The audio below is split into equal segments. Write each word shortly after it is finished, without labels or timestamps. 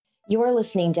You're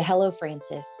listening to Hello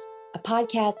Francis, a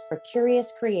podcast for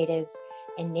curious creatives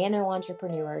and nano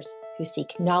entrepreneurs who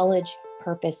seek knowledge,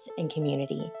 purpose, and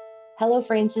community. Hello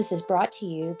Francis is brought to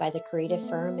you by the creative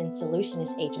firm and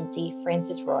solutionist agency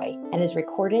Francis Roy and is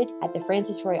recorded at the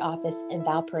Francis Roy office in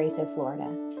Valparaiso, Florida.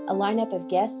 A lineup of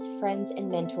guests, friends, and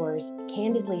mentors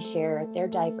candidly share their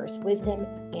diverse wisdom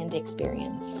and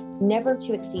experience. Never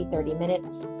to exceed 30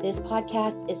 minutes, this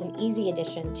podcast is an easy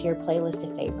addition to your playlist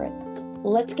of favorites.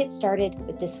 Let's get started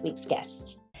with this week's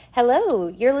guest. Hello,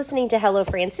 you're listening to Hello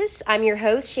Francis. I'm your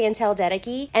host, Chantel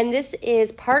Dedeke, and this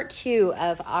is part 2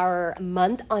 of our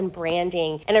month on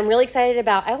branding. And I'm really excited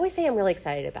about, I always say I'm really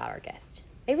excited about our guest.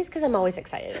 Maybe it's because I'm always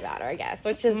excited about our guest,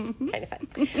 which is kind of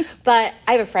fun. But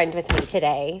I have a friend with me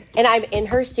today, and I'm in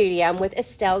her studio. I'm with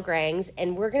Estelle Grengs,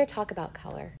 and we're going to talk about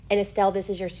color. And Estelle, this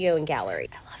is your studio and gallery.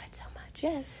 I love it so much.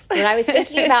 Yes. When I was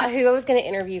thinking about who I was going to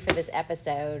interview for this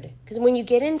episode, because when you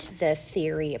get into the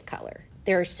theory of color,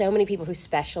 there are so many people who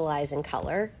specialize in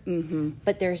color,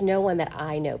 but there's no one that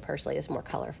I know personally that's more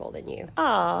colorful than you.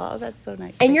 Oh, that's so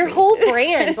nice. And your whole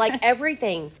brand, like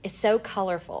everything, is so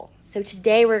colorful. So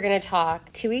today we're going to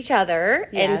talk to each other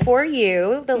and for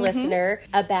you, the listener,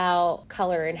 about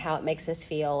color and how it makes us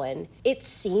feel. And it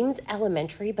seems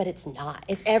elementary, but it's not.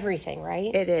 It's everything,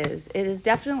 right? It is. It is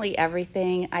definitely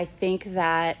everything. I think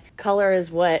that color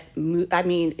is what,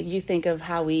 you think of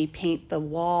how we paint the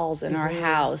walls in our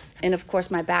house. And of course,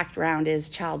 my background is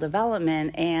child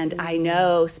development. And I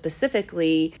know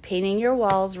specifically painting your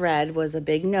walls red was a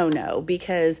big no-no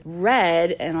because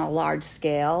red in a large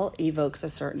scale evokes a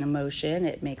certain emotion.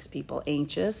 It makes people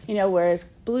anxious, whereas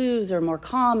blues are more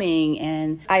calming,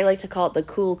 and I like to call it the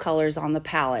cool colors on the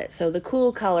palette. So the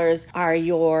cool colors are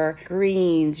your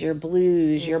greens, your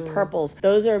blues, your purples.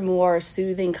 Those are more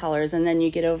soothing colors. And then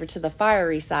you get over to the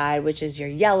fiery side, which is your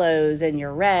yellows and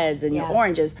your reds and your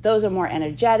oranges. Those are more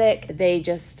energetic. They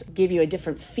just give you a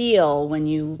different feel when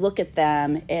you look at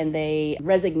them, and they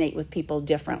resonate with people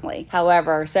differently.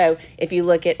 However, so if you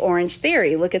look at Orange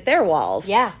Theory, look at their walls.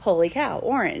 Yeah. Holy cow,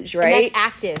 orange, right? And that's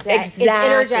active. Exactly. It's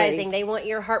energizing. They want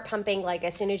your heart pumping like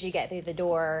as soon as you get through the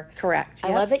door. Correct. I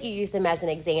love that you use them as an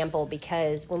example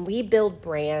because when we build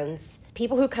brands,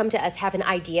 people who come to us have an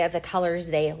idea of the colors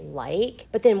they like,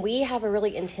 but then we have a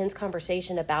really intense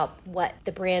conversation about what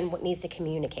the brand needs to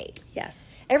communicate.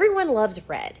 Yes. Everyone loves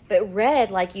red, but red,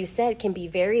 like you said, can be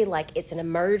very like it's an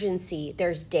emergency.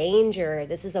 There's danger.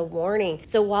 This is a warning.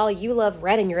 So while you love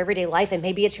red in your everyday life and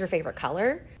maybe it's your favorite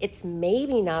color, it's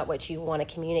maybe not what you want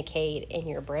to communicate in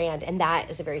your brand. And that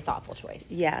is a very thoughtful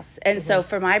choice. Yes. And so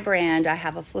for my brand, I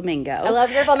have a flamingo. I love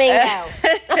your flamingo.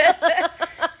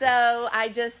 So I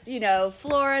just,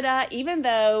 Florida, even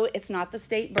though it's not the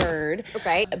state bird.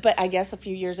 Right. But I guess a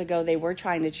few years ago, they were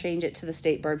trying to change it to the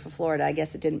state bird for Florida. I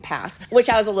guess it didn't pass, which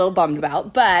I was a little bummed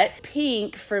about. But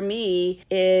pink for me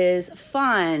is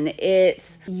fun.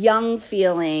 It's young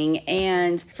feeling.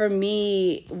 And for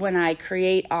me, when I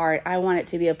create art, I want it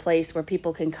to be a place where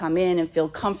people can come in and feel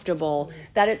comfortable,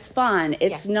 that it's fun.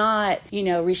 It's not,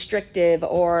 restrictive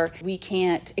or we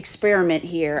can't experiment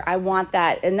here. I want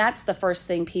that. And that's the first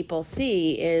thing people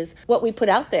see is what we put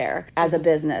out there as a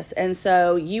business. And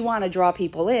so you want to draw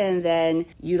people in, then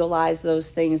utilize those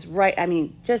things right.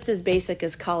 Just as basic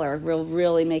as color will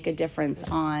really make a difference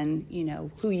on,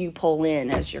 who you pull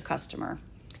in as your customer.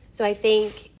 So I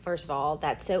think, first of all,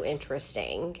 that's so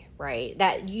interesting, right?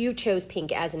 That you chose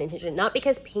pink as an intention, not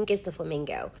because pink is the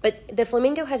flamingo, but the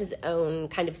flamingo has its own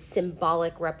kind of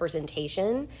symbolic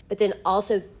representation, but then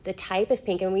also the type of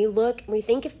pink. And when we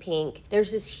think of pink,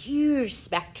 there's this huge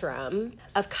spectrum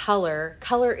of color.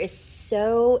 Color is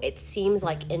it seems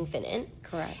like infinite.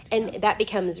 Correct. And that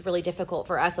becomes really difficult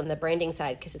for us on the branding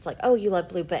side because it's like, oh, you love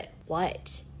blue, but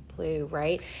what? Blue,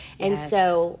 right? And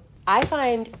so I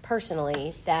find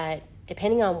personally that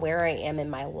depending on where I am in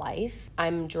my life,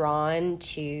 I'm drawn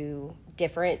to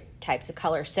different types of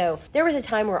color. So there was a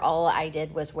time where all I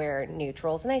did was wear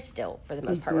neutrals, and I still, for the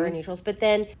most part, wear neutrals. But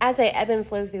then as I ebb and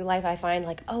flow through life, I find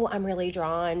like, oh, I'm really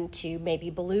drawn to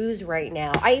maybe blues right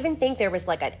now. I even think there was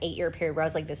like an 8-year period where I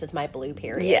was like, this is my blue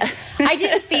period. Yeah. I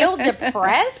didn't feel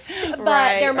depressed,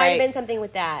 but there might have been something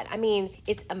with that.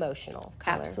 It's emotional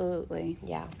color. Absolutely.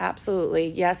 Yeah.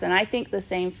 Absolutely. Yes. And I think the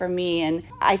same for me. And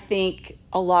I think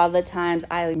a lot of the times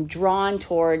I'm drawn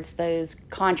towards those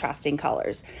contrasting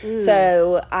colors.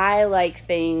 So I like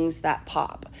things that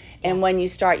pop. And when you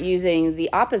start using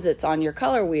the opposites on your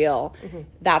color wheel,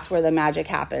 that's where the magic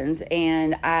happens.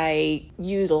 And I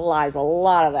utilize a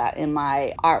lot of that in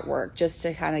my artwork just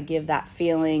to kind of give that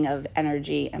feeling of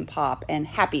energy and pop and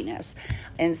happiness.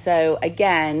 And so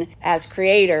again, as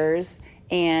creators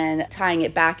and tying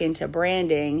it back into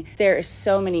branding, there are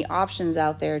so many options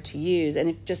out there to use. And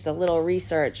if just a little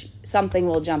research, something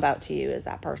will jump out to you as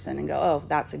that person and go, oh,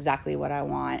 that's exactly what I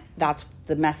want. That's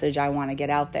the message I want to get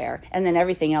out there. And then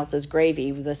everything else is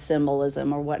gravy with the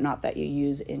symbolism or whatnot that you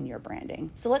use in your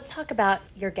branding. So let's talk about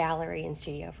your gallery and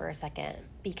studio for a second,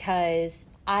 because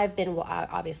I've been,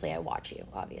 obviously I watch you,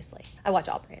 I watch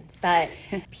all brands, but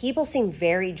people seem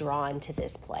very drawn to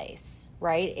this place,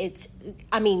 right?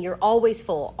 You're always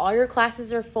full. All your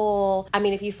classes are full. I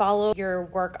mean, if you follow your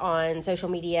work on social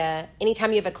media,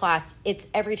 anytime you have a class, it's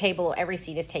every table, every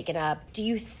seat is taken up. Do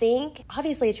you think,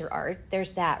 obviously it's your art,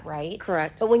 there's that, right?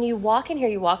 Correct. But when you walk in here,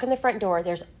 you walk in the front door,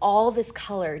 there's all this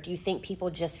color. Do you think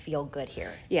people just feel good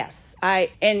here? Yes.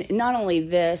 And not only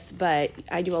this, but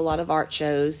I do a lot of art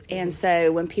shows. And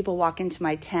so when people walk into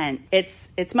my tent,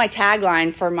 it's my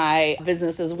tagline for my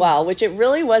business as well, which it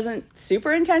really wasn't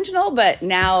super intentional, but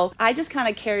now I just kind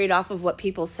of carried off of what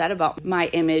people said about my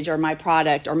image or my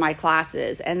product or my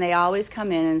classes. And they always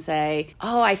come in and say,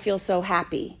 oh, I feel so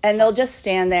happy. And they'll just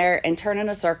stand there and turn in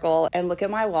a circle and look at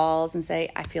my walls and say,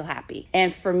 I feel happy.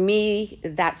 And for me,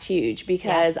 that's huge,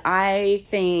 because I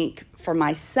think for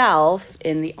myself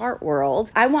in the art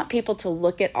world, I want people to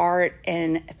look at art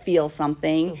and feel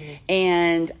something.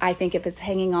 And I think if it's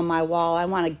hanging on my wall, I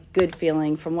want a good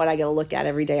feeling from what I get to look at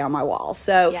every day on my wall.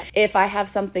 So if I have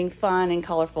something fun and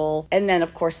colorful, and then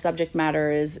of course subject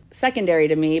matter is secondary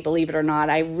to me, believe it or not,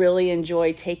 I really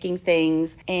enjoy taking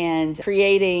things and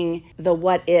creating the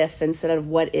what if instead of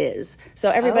what is. So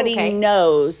everybody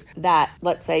knows that,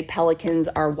 let's say, pelicans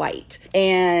are white.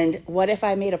 And what if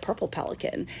I made a purple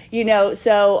pelican?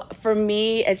 So for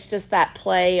me, it's just that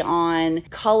play on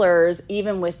colors,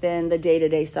 even within the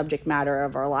day-to-day subject matter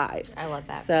of our lives. I love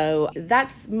that. So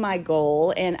that's my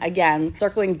goal. And again,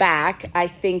 circling back, I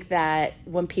think that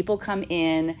when people come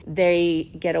in,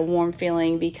 they get a warm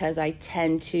feeling because I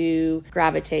tend to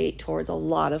gravitate towards a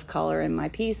lot of color in my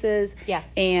pieces. Yeah.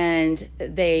 And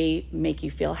they make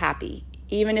you feel happy,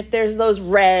 even if there's those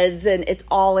reds, and it's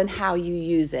all in how you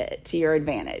use it to your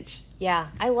advantage. Yeah,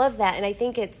 I love that. And I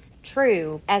think it's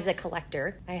true as a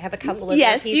collector. I have a couple of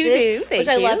yes, pieces, you do. Thank which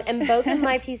I you. love. And both of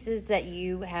my pieces that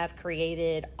you have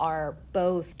created are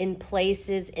both in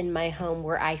places in my home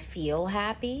where I feel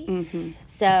happy.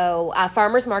 So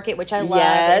Farmer's Market, which I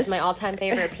love, is my all-time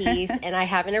favorite piece. And I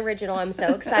have an original I'm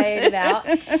so excited about,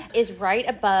 is right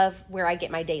above where I get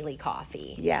my daily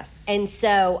coffee. Yes. And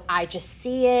so I just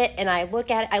see it and I look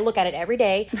at it every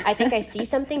day. I think I see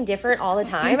something different all the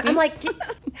time. I'm like,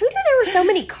 who knew there were so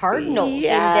many cardinals in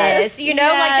this? Like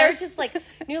there's just like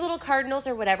new little cardinals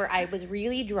or whatever. I was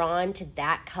really drawn to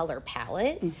that color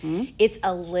palette. It's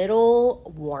a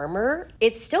little warmer.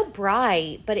 It's still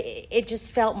bright, but it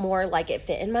just felt more like it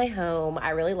fit in my home. I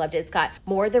really loved it. It's got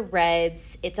more of the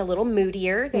reds. It's a little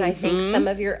moodier than I think some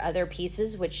of your other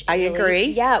pieces, which I agree.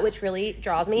 Yeah, which really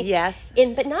draws me. Yes.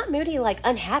 But not moody, like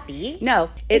unhappy. No.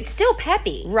 It's still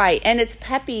peppy. Right. And it's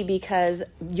peppy because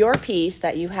your piece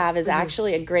that you have is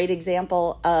actually a great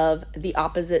example of the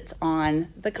opposites on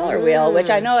the color wheel, which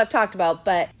I know I've talked about,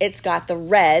 but it's got the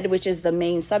red, which is the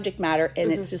main subject matter,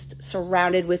 and it's just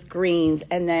surrounded with greens,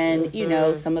 and then,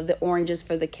 some of the oranges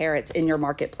for the carrots in your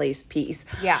marketplace piece.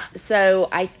 Yeah. So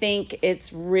I think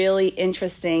it's really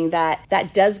interesting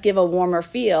that does give a warmer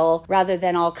feel rather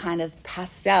than all kind of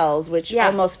pastels, which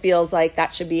almost feels like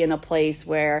that should be in a place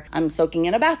where I'm soaking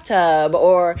in a bathtub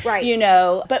or,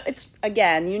 but it's,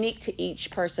 again, unique to each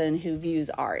person who views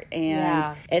art,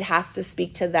 and it has to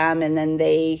speak to them, and then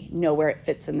they know where it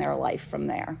fits in their life from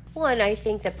there. Well, and I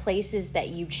think the places that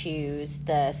you choose,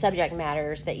 the subject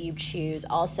matters that you choose,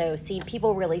 also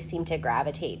people really seem to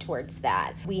gravitate towards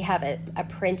that. We have a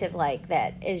print of like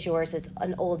that is yours. It's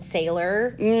an old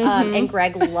sailor, and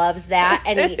Greg loves that,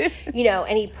 and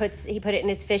he put it in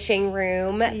his fishing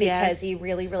room because he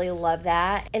really, really loved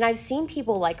that. And I've seen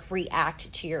people like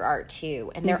react to your art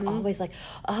too, and they're always like,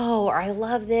 oh, or I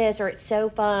love this, or it's so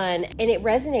fun. And it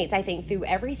resonates, I think, through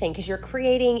everything, because you're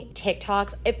creating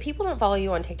TikToks. If people don't follow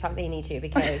you on TikTok, they need to,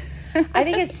 because I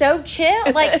think it's so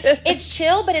chill. Like, it's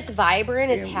chill, but it's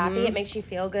vibrant, it's happy, it makes you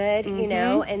feel good,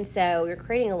 and so you're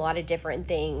creating a lot of different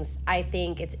things. I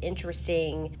think it's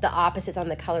interesting, the opposites on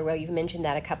the color wheel. You've mentioned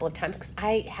that a couple of times, because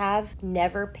I have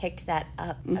never picked that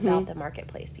up about the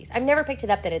marketplace piece. I've never picked it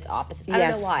up that it's opposites. I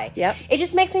don't know why. Yep. It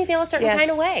just makes me feel a certain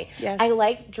kind of way. Yes. I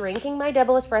like drinking my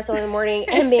double espresso in the morning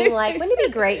and being like, wouldn't it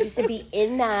be great just to be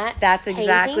in that That's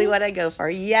exactly painting? what I go for.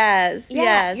 Yes.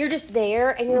 Yeah, Yes. you're just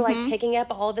there and you're like picking up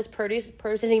all of this produce.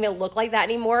 Produce doesn't even look like that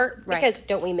anymore, because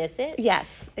don't we miss it?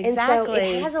 Yes, exactly. And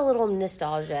so it has a little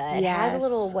nostalgia. It has a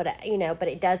little but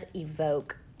it does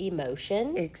evoke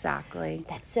emotion. Exactly.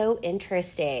 That's so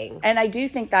interesting. And I do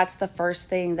think that's the first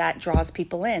thing that draws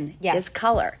people in Yes. is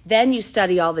color. Then you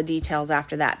study all the details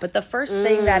after that. But the first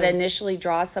thing that initially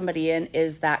draws somebody in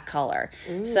is that color.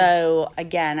 So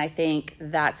again, I think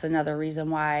that's another reason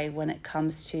why when it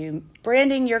comes to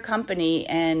branding your company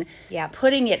and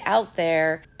putting it out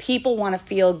there, people want to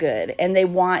feel good and you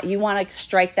want to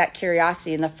strike that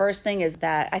curiosity. And the first thing is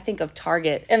that I think of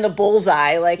Target and the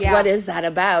bullseye, like what is that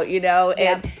about,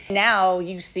 And now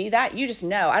you see that, you just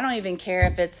know. I don't even care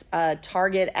if it's a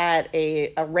Target at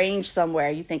a range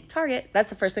somewhere. You think Target, that's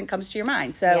the first thing that comes to your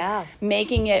mind. So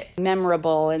making it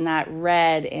memorable and that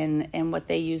red and what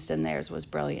they used in theirs was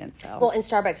brilliant. So well, and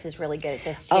Starbucks is really good at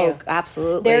this too. Oh,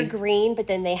 absolutely. They're green, but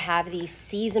then they have these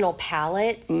seasonal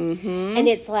palettes, and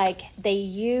it's like they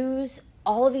use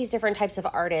all of these different types of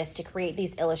artists to create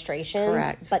these illustrations.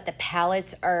 Correct. But the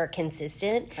palettes are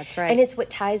consistent. That's right. And it's what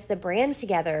ties the brand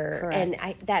together. Correct.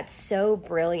 And that's so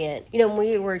brilliant. When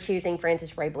we were choosing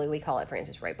Francis Ray Blue, we call it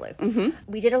Francis Ray Blue.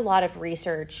 We did a lot of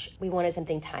research. We wanted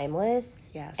something timeless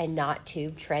and not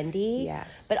too trendy.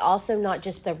 Yes. But also not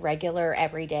just the regular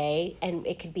everyday, and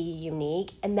it could be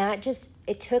unique. And that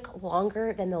it took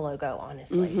longer than the logo,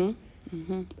 honestly.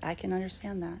 I can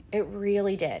understand that. It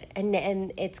really did. And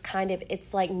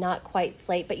it's like not quite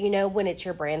slate, but when it's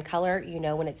your brand color,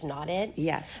 when it's not it.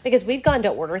 Yes. Because we've gone to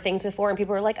order things before and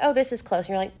people are like, oh, this is close.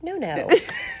 And you're like, no.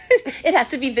 It has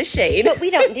to be this shade. But we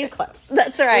don't do close.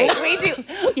 That's right. We do.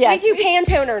 Yes. We do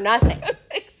Pantone or nothing.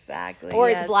 Exactly. Or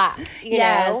it's black, you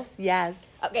know?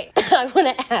 Yes. Okay. I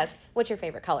want to ask, what's your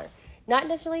favorite color? Not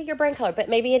necessarily your brand color, but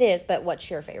maybe it is. But what's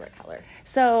your favorite color?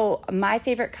 So my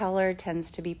favorite color tends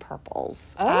to be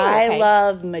purples. Oh, I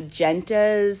love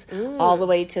magentas all the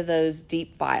way to those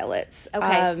deep violets.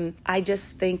 Okay. I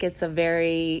just think it's a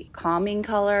very calming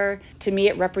color. To me,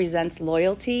 it represents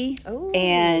loyalty. Ooh.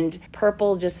 And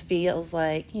purple just feels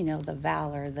like, the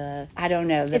valor, I don't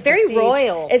know. It's very prestige.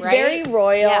 royal, It's right? very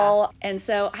royal. Yeah. And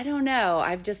so, I don't know.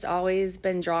 I've just always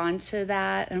been drawn to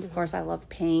that. And of course, I love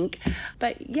pink.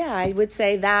 But yeah, I would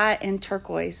say that, and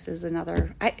turquoise is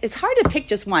another. It's hard to pick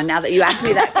just one now that you asked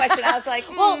me that question. I was like,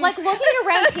 well, like looking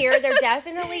around here, there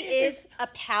definitely is a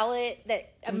palette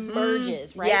that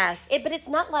emerges, right? Yes. But it's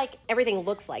not like everything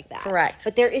looks like that. Correct.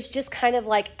 But there is just kind of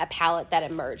like a palette that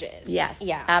emerges. Yes.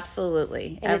 Yeah.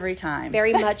 Absolutely. And every it's time.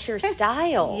 Very much your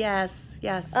style. Yes.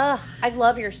 Yes. Ugh, I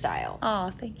love your style.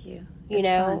 Oh, thank you. It's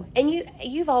fun. And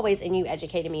you've always, and you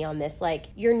educated me on this, like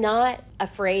you're not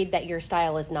afraid that your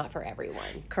style is not for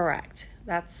everyone. Correct.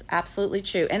 That's absolutely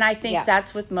true. And I think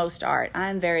that's with most art.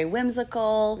 I'm very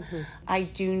whimsical. I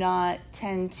do not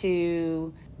tend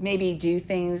to maybe do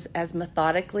things as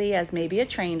methodically as maybe a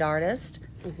trained artist.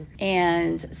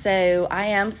 And so I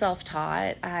am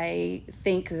self-taught. I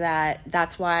think that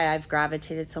that's why I've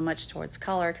gravitated so much towards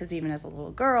color, because even as a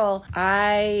little girl,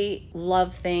 I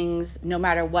love things no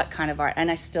matter what kind of art,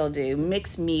 and I still do.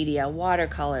 Mixed media,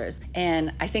 watercolors.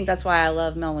 And I think that's why I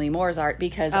love Melanie Moore's art,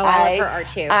 because I love her art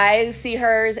too. I see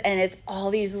hers and it's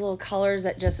all these little colors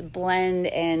that just blend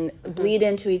and bleed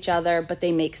into each other, but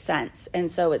they make sense.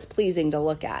 And so it's pleasing to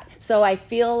look at. So I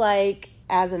feel like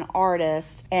as an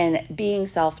artist and being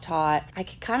self-taught, I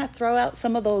could kind of throw out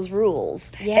some of those rules.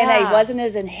 Yeah. And I wasn't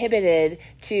as inhibited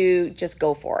to just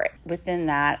go for it. Within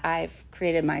that, I've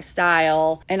created my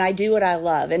style and I do what I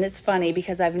love. And it's funny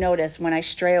because I've noticed when I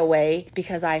stray away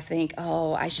because I think,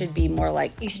 oh, I should be more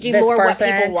like you should do this more person.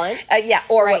 what people want.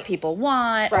 Or Right. what people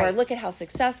want, Right. or look at how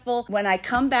successful. When I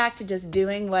come back to just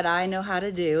doing what I know how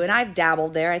to do, and I've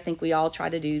dabbled there, I think we all try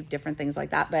to do different things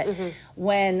like that. But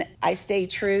when I stay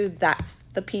true, that's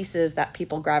the pieces that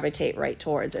people gravitate right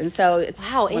towards. And so it's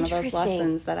one of those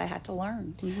lessons that I had to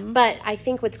learn. But I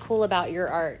think what's cool about your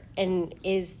art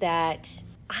is that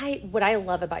what I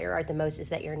love about your art the most is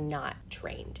that you're not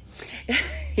trained.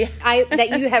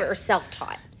 That you are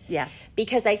self-taught. Yes.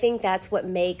 Because I think that's what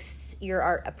makes your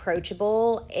art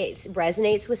approachable. It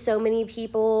resonates with so many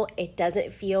people. It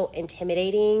doesn't feel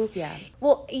intimidating. Yeah.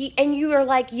 Well, and you are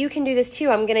like, you can do this too.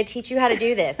 I'm going to teach you how to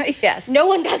do this. Yes. No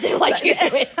one does it like you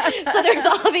do it. So there's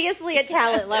obviously a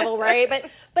talent level, right?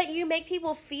 But you make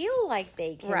people feel like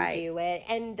they can do it.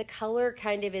 And the color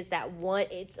kind of is that one,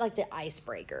 it's like the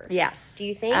icebreaker. Yes. Do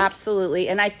you think? Absolutely.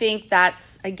 And I think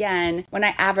that's, again, when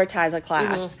I advertise a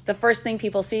class, the first thing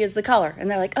people see is the color.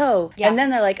 And they're like, oh. Yeah. And then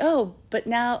they're like, oh, but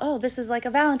now, this is like a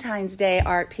Valentine's Day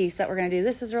art piece that we're going to do.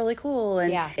 This is really cool.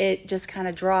 And it just kind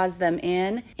of draws them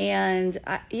in. And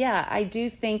I do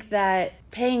think that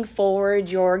paying forward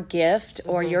your gift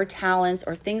or your talents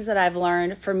or things that I've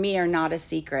learned, for me, are not a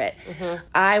secret.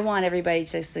 I want everybody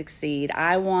to succeed.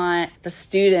 I want the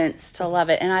students to love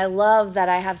it. And I love that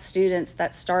I have students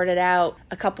that started out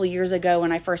a couple years ago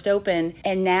when I first opened,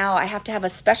 and now I have to have a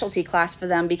specialty class for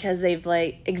them because they've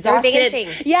like exhausted. They're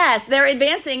advancing. Yes, they're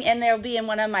advancing, and they'll be in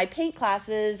one of my paint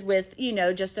classes with,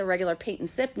 just a regular paint and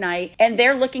sip night. And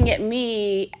they're looking at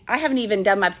me. I haven't even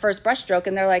done my first brush stroke,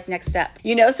 and they're like, next step,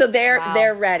 so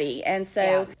they're ready. And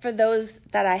so for those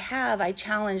that I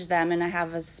challenge them, and I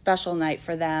have a special night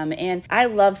for them. And I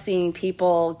love seeing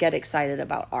people get excited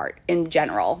about art in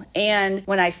general. And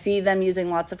when I see them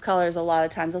using lots of colors, a lot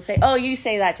of times they'll say, oh, you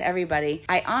say that to everybody.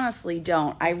 I honestly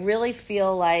don't. I really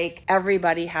feel like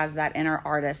everybody has that inner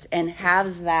artist and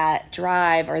has that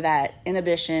drive or that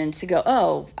inhibition to go,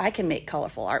 oh, I can make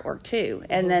colorful artwork too.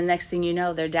 And then next thing you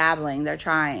know, they're dabbling, they're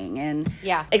trying and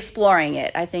exploring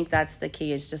it. I think that's the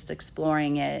key, is just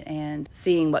exploring it and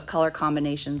seeing what color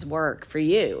combinations work for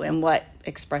you and what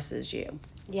expresses you.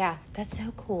 Yeah, that's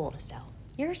so cool, Estelle.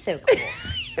 You're so cool.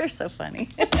 You're so funny.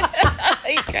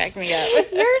 You crack me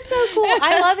up. You're so cool.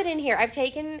 I love it in here. I've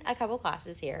taken a couple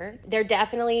classes here. They're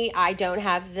definitely, I don't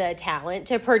have the talent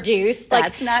to produce.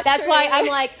 That's true. Why I'm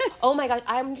like, oh my God,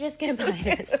 I'm just going to buy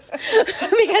this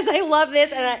because I love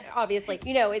this. And obviously,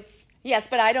 it's. Yes,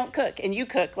 but I don't cook, and you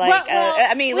cook. We let's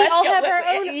all go. have our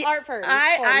own art forms.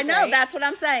 I know, right? That's what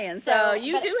I'm saying. So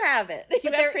you do have it.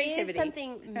 You have creativity. There is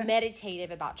something meditative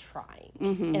about trying,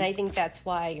 and I think that's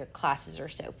why your classes are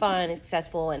so fun and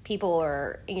successful, and people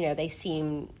are, they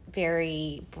seem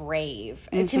very brave.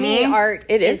 And to me, art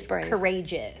is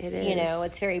courageous. It is.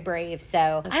 It's very brave.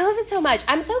 So I love it so much.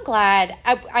 I'm so glad.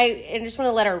 I just want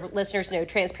to let our listeners know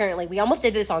transparently, we almost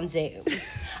did this on Zoom.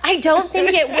 I don't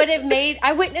think it would have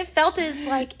I wouldn't have felt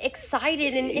as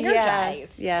excited and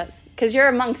energized. Yes. Because you're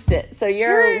amongst it. So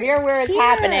you're where it's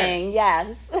happening.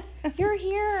 Yes. You're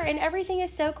here and everything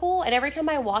is so cool. And every time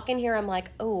I walk in here, I'm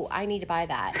like, oh, I need to buy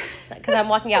that. Because I'm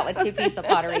walking out with 2 pieces of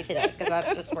pottery today because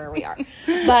that's just where we are.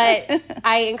 But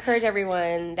I encourage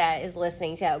everyone that is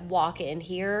listening to walk in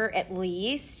here at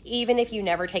least, even if you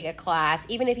never take a class,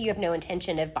 even if you have no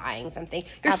intention of buying something.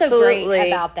 You're Absolutely. so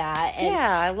great about that. And,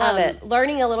 I love it.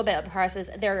 Learning a little bit of the process.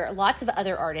 There are lots of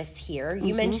other artists here.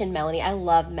 You mentioned Melanie. I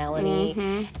love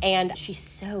Melanie. And she's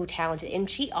so talented. And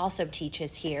she also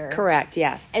teaches here. Correct,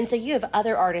 yes. And so you have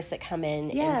other artists that come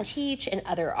in and teach in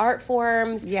other art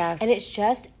forms. Yes. And it's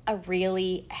just a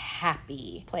really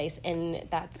happy place. And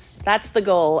that's the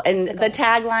goal. And the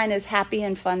tagline is happy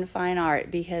and fun, fine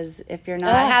art. Because if you're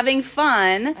not having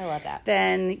fun, I love that.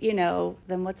 Then,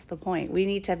 then what's the point? We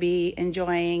need to be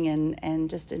enjoying and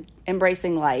just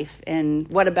embracing life. And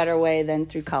what a better way than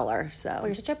through color. So well,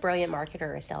 you're such a brilliant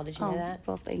marketer, Estelle. Did you know that?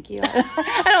 Well, thank you.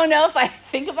 I don't know if I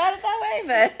think about it that way,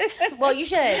 but well, you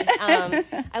should.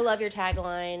 I love your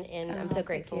tagline, and I'm so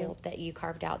grateful that you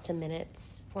carved out some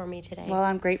minutes for me today. Well,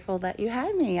 I'm grateful that you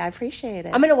had me. I appreciate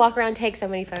it. I'm going to walk around and take so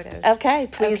many photos. Okay,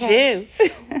 please do.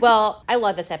 Well, I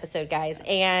love this episode, guys,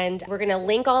 and we're going to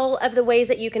link all of the ways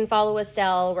that you can follow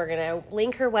Estelle. We're going to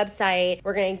link her website.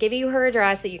 We're going to give you her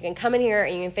address so you can come in here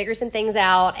and you can figure some things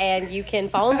out, and you can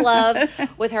fall in love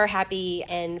with her happy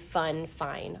and fun,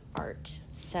 fine art.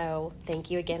 So thank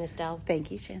you again, Estelle.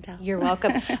 Thank you, Chantel. You're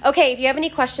welcome. Okay, if you have any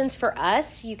questions for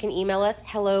us, you can email us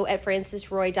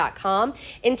hello@francisroy.com.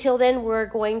 Until then, we're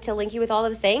going to link you with all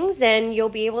of the things, and you'll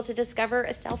be able to discover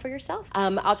Estelle for yourself.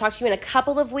 I'll talk to you in a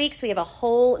couple of weeks. We have a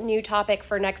whole new topic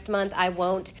for next month. I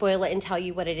won't spoil it and tell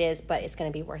you what it is, but it's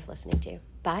going to be worth listening to.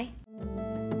 Bye.